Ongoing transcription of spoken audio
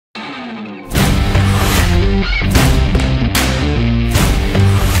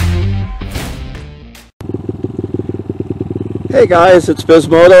Hey guys, it's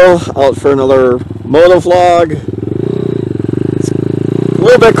Bizmoto out for another moto vlog. It's a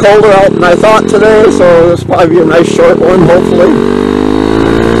little bit colder out than I thought today, so this will probably be a nice short one, hopefully.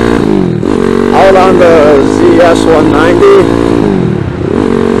 Out on the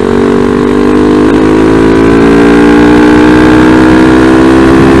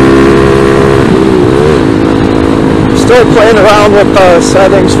Still playing around with the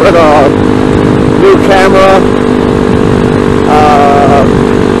settings for the new camera.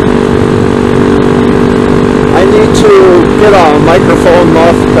 I need to get a microphone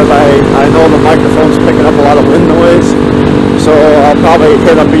off because I know the microphone's picking up a lot of wind noise. So I'll probably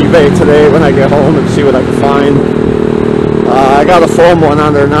hit up eBay today when I get home and see what I can find. I got a foam one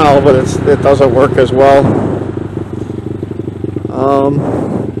on there now, but it doesn't work as well.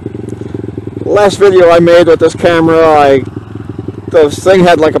 Last video I made with this camera, the thing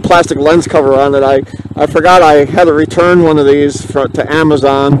had like a plastic lens cover on it. I forgot I had to return one of these to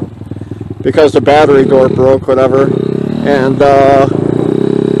Amazon because the battery door broke, whatever, and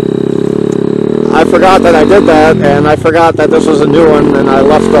I forgot that I did that, and I forgot that this was a new one, and I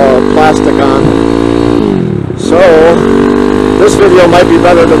left the plastic on. So this video might be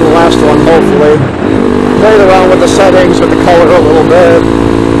better than the last one, hopefully. Played around with the settings, with the color a little bit,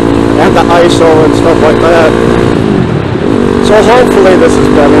 and the ISO and stuff like that. So hopefully this is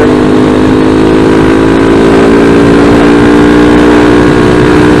better.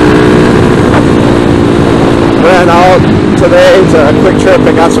 Ran out today to a quick trip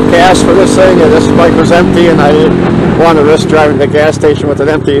and got some gas for this thing, and this bike was empty, and I didn't want to risk driving to the gas station with it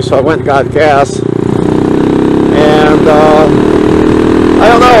empty, so I went and got gas. And I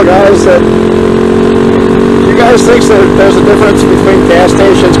don't know, guys, you guys think that there's a difference between gas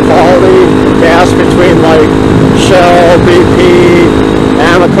stations quality, gas between like Shell, BP,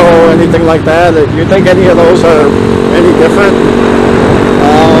 Amoco, anything like that? You think any of those are any different?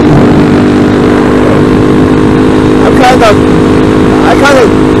 I kind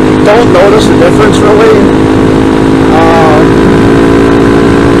of don't notice a difference really.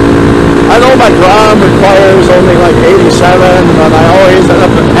 I know my grom requires only like 87, but I always end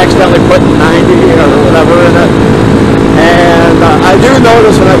up accidentally putting 90 or whatever in it. And I do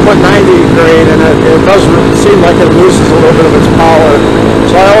notice when I put 90 grade in it, it does seem like it loses a little bit of its power.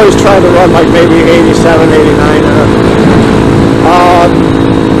 So I always try to run like maybe 87, 89 in it.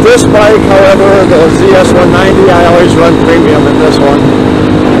 This bike, however, the zs190, I always run premium in this one.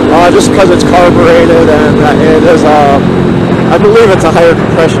 Just because it's carbureted, and it is, I believe it's a higher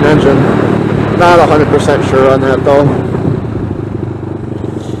compression engine. Not 100% sure on that though.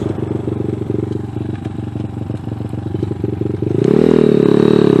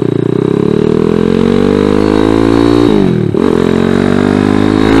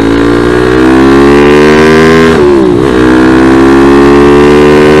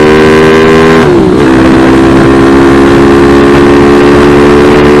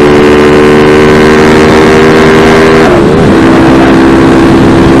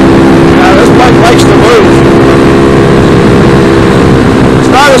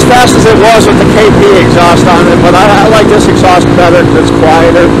 As fast as it was with the KP exhaust on it, but I like this exhaust better because it's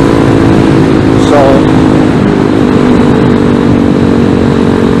quieter. So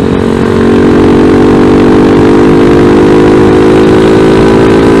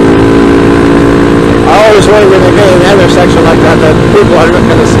I always worry when they get in an intersection like that people are not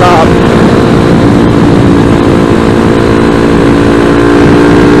going to stop.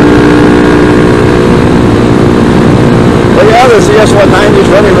 The zs190 is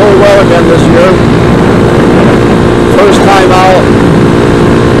running really well again this year. First time out.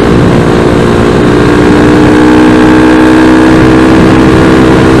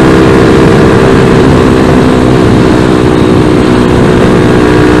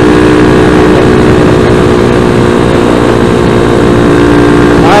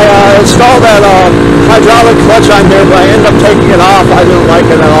 I installed that hydraulic clutch on here, but I ended up taking it off. I didn't like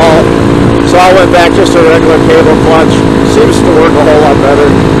it at all. So I went back just to a regular cable clutch. Seems to work a whole lot better.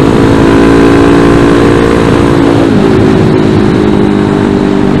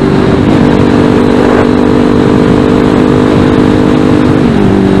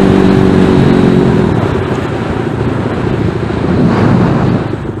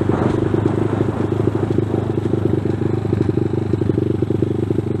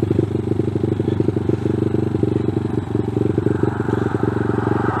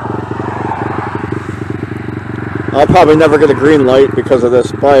 I'll probably never get a green light because of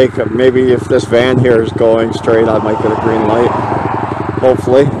this bike. Maybe if this van here is going straight, I might get a green light.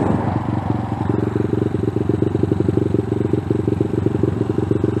 Hopefully.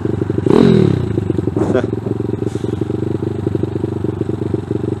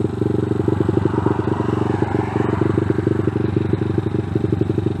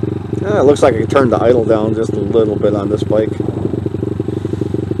 It looks like I can turn the idle down just a little bit on this bike.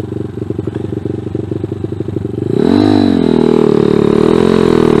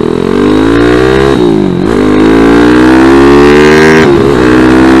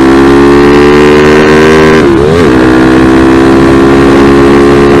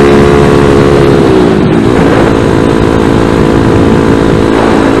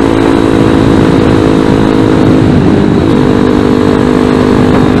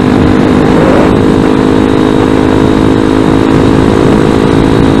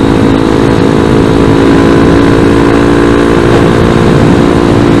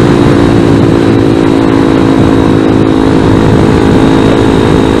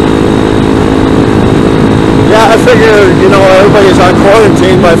 You know, everybody's on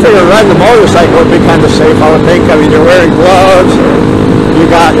quarantine, but I figure riding a motorcycle would be kind of safe, I would think. I mean, you're wearing gloves, you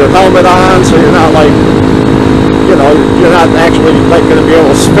got your helmet on, so you're not like, you know, you're not actually like going to be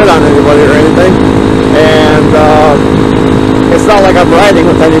able to spit on anybody or anything. And it's not like I'm riding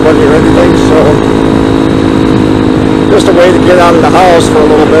with anybody or anything, so just a way to get out of the house for a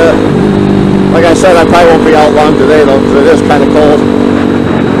little bit. Like I said, I probably won't be out long today though, because it is kind of cold.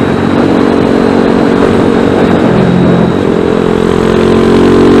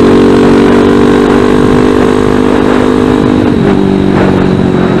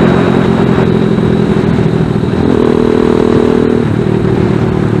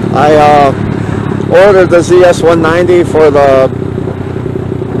 I ordered the zs190 for the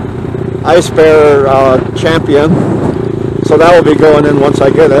Ice Bear Champion, so that will be going in once I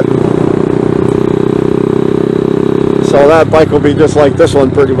get it. So that bike will be just like this one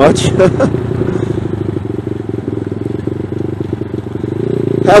pretty much.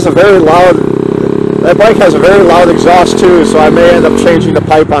 Has a very loud, that bike has a very loud exhaust too, so I may end up changing the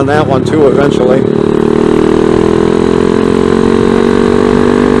pipe on that one too eventually.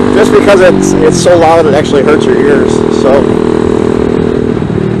 Just because it's so loud it actually hurts your ears. So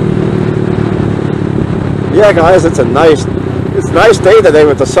yeah guys, it's a nice day today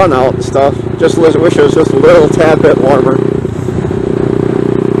with the sun out and stuff. Just wish it was just a little tad bit warmer.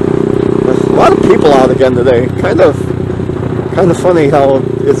 A lot of people out again today. Kind of funny how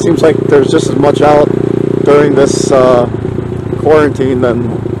it seems like there's just as much out during this quarantine than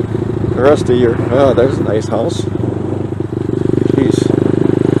the rest of the year. Oh, there's a nice house. Jeez.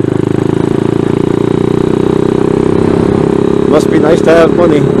 Must be nice to have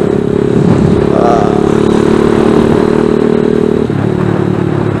money.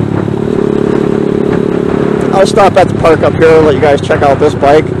 I'll stop at the park up here and let you guys check out this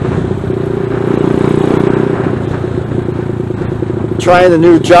bike. Trying a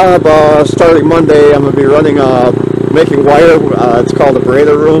new job starting Monday. I'm going to be running making wire. It's called a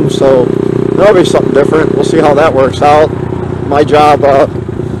braided room, so that'll be something different. We'll see how that works out. My job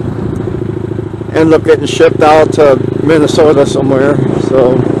ended up getting shipped out to Minnesota somewhere,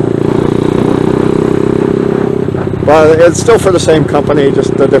 so but it's still for the same company,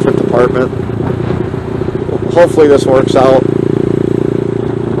 just a different department. Hopefully this works out.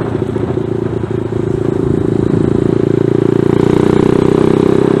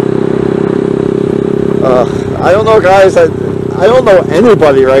 I don't know guys, I don't know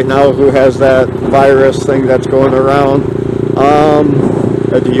anybody right now who has that virus thing that's going around.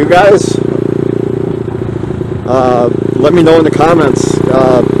 Do you guys? Let me know in the comments.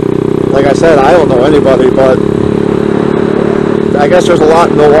 Like I said, I don't know anybody, but I guess there's a lot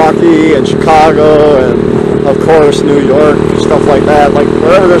in Milwaukee and Chicago and of course New York, stuff like that. Like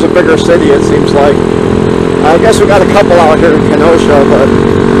wherever there's a bigger city, it seems like. I guess we got a couple out here in Kenosha, but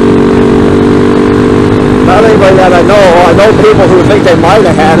not anybody that I know. I know people who think they might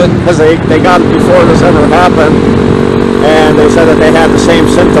have had it because they got it before this ever happened, and they said that they had the same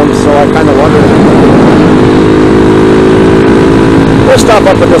symptoms, so I kind of wondered. We'll stop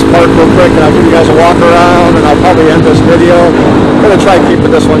up at this park real quick and I'll give you guys a walk around, and I'll probably end this video. I'm going to try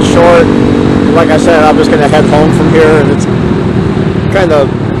keeping this one short. Like I said, I'm just going to head home from here, and it's kind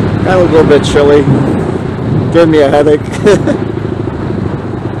of a little bit chilly. Giving me a headache.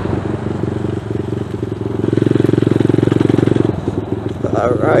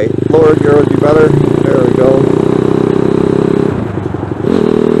 Alright, lower gear would be better. There we go.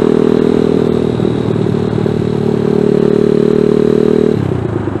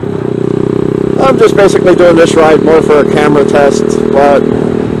 I'm just basically doing this ride more for a camera test, but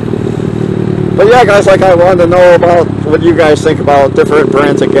yeah guys, like I wanted to know about what you guys think about different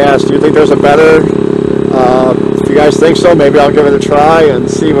brands of gas. Do you think there's a better? If you guys think so, maybe I'll give it a try and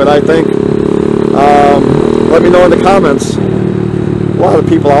see what I think. Let me know in the comments. lot of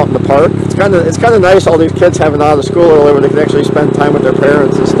people out in the park. It's kind of nice, all these kids having out of school early where they can actually spend time with their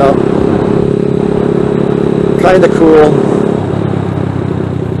parents and stuff. Kind of cool.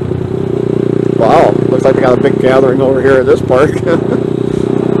 Wow, looks like they got a big gathering over here at this park.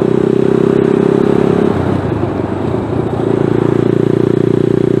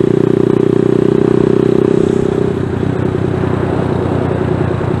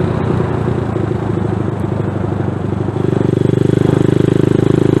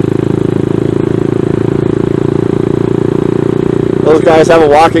 Those guys have a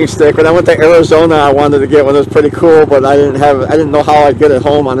walking stick. When I went to Arizona, I wanted to get one. It was pretty cool, but I didn't know how I'd get it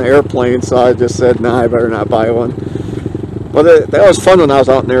home on the airplane, so I just said, nah, I better not buy one. But that was fun when I was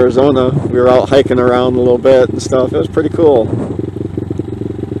out in Arizona. We were out hiking around a little bit and stuff. It was pretty cool.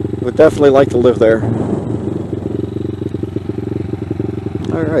 Would definitely like to live there.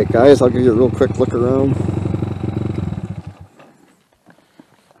 Alright guys, I'll give you a real quick look around.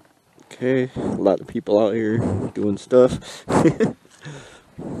 Okay, a lot of people out here doing stuff.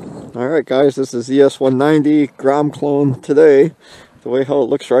 Alright guys, this is zs190 Grom clone today. The way how it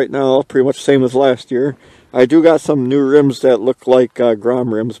looks right now, pretty much the same as last year. I do got some new rims that look like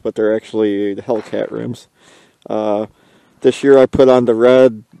Grom rims, but they're actually Hellcat rims. This year I put on the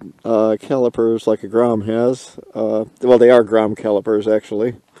red calipers like a Grom has. Well, they are Grom calipers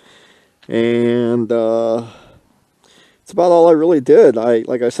actually. And it's about all I really did.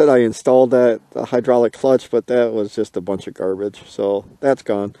 Like I said, I installed that hydraulic clutch, but that was just a bunch of garbage. So that's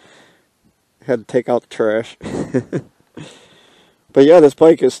gone. Had to take out the trash. But yeah, this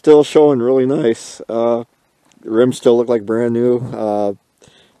bike is still showing really nice. The rims still look like brand new.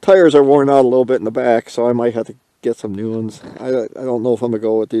 Tires are worn out a little bit in the back, so I might have to get some new ones. I don't know if I'm going to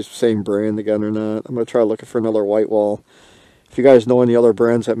go with these same brand again or not. I'm going to try looking for another white wall. If you guys know any other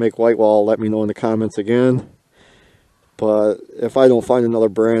brands that make white wall, let me know in the comments again. But if I don't find another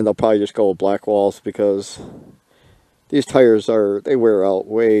brand, I'll probably just go with black walls, because these tires they wear out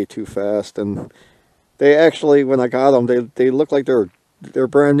way too fast. And they actually, when I got them, they look like they're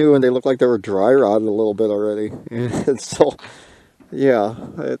brand new, and they look like they were dry rotted a little bit already. And so, yeah,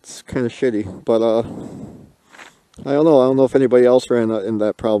 it's kind of shitty. But I don't know if anybody else ran in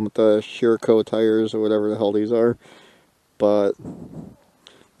that problem with the Shearco tires or whatever the hell these are. But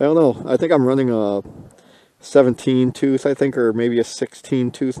I don't know. I think I'm running a 17 tooth, I think, or maybe a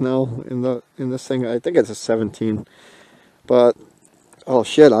 16 tooth now in this thing. I think it's a 17. But oh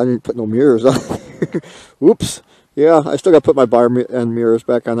shit, I didn't put no mirrors on. Whoops. Yeah, I still got to put my bar end mirrors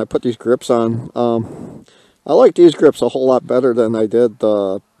back on. I put these grips on. I like these grips a whole lot better than I did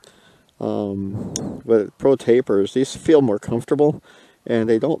the with Pro Tapers. These feel more comfortable, and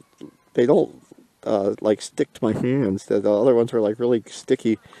they don't like stick to my hands. The other ones were like really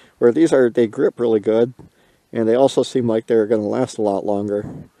sticky, where they grip really good, and they also seem like they're going to last a lot longer.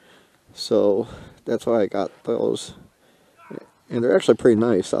 So that's why I got those, and they're actually pretty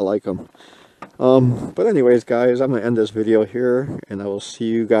nice. I like them. But anyways guys, I'm going to end this video here, and I will see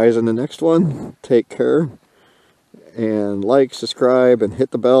you guys in the next one. Take care, and like, subscribe, and hit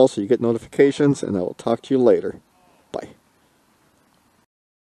the bell so you get notifications, and I will talk to you later.